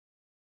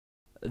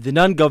The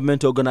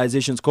Non-Government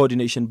Organizations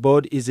Coordination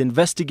Board is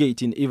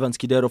investigating Evans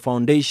Kidero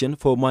Foundation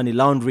for money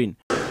laundering.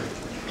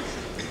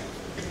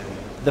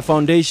 The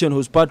foundation,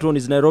 whose patron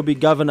is Nairobi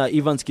Governor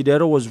Evans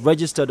Kidero, was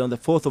registered on the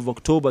 4th of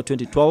October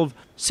 2012,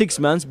 6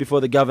 months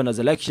before the governor's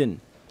election.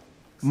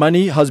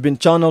 Money has been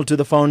channeled to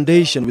the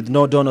foundation with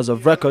no donors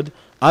of record,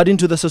 adding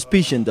to the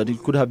suspicion that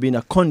it could have been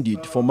a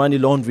conduit for money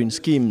laundering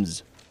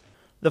schemes.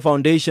 The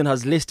foundation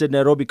has listed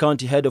Nairobi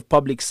County Head of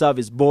Public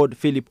Service Board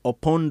Philip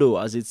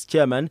Opondo as its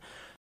chairman,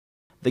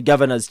 the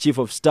governor's chief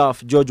of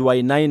staff George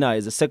Wainaina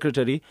is the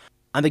secretary,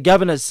 and the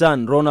governor's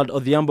son Ronald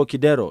Odhiambo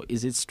Kidero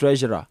is its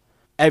treasurer.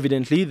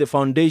 Evidently, the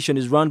foundation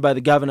is run by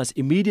the governor's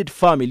immediate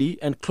family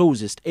and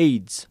closest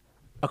aides.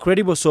 A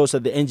credible source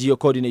at the NGO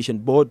Coordination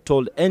Board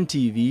told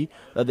NTV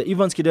that the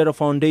Evans Kidero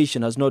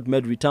Foundation has not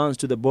made returns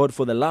to the board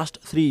for the last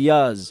 3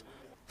 years.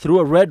 Through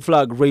a red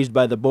flag raised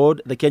by the board,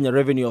 the Kenya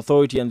Revenue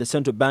Authority and the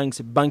Central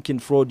Bank's Banking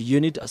Fraud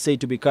Unit are said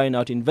to be carrying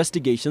out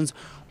investigations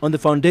on the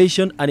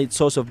foundation and its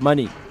source of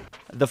money.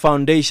 The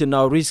foundation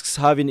now risks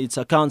having its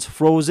accounts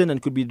frozen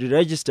and could be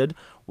deregistered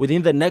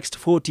within the next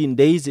 14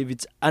 days if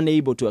it's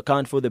unable to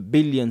account for the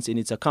billions in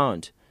its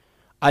account.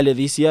 Earlier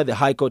this year, the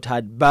High Court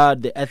had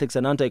barred the Ethics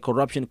and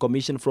Anti-Corruption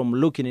Commission from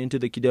looking into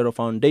the Kidero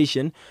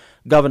Foundation,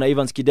 Governor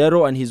Evans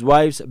Kidero and his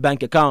wife's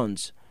bank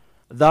accounts.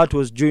 That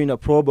was during a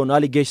probe on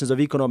allegations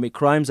of economic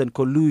crimes and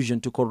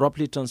collusion to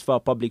corruptly transfer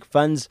public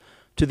funds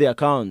to their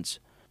accounts.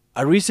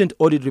 A recent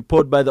audit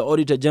report by the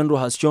Auditor General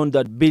has shown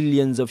that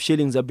billions of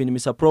shillings have been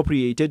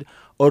misappropriated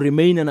or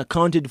remain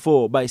unaccounted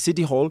for by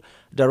City Hall,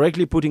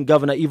 directly putting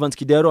Governor Evans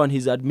Kidero and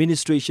his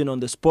administration on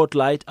the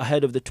spotlight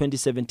ahead of the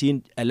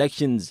 2017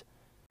 elections.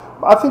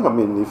 I think,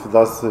 if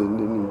that's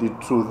indeed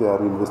true, they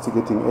are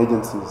investigating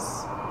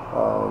agencies.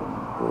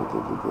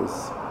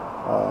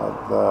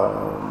 The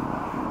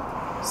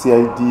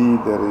CID,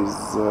 there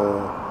is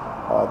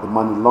the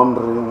money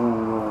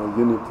laundering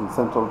unit in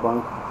Central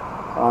Bank,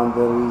 and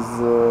there is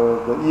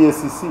the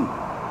EACC,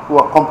 who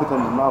are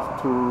competent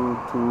enough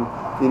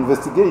to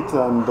investigate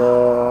and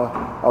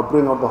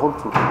bring out the whole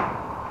truth.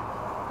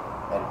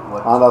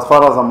 And as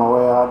far as I'm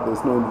aware, there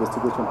is no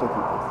investigation taking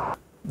place.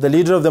 The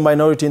leader of the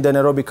minority in the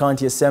Nairobi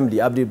County Assembly,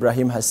 Abdi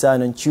Ibrahim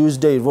Hassan, on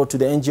Tuesday wrote to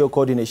the NGO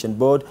Coordination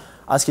Board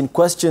asking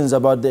questions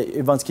about the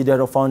Evans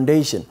Kidero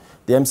Foundation.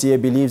 The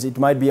MCA believes it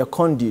might be a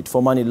conduit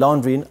for money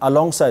laundering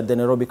alongside the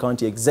Nairobi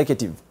County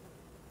Executive.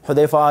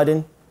 Hudheifa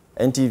Aden,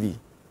 NTV.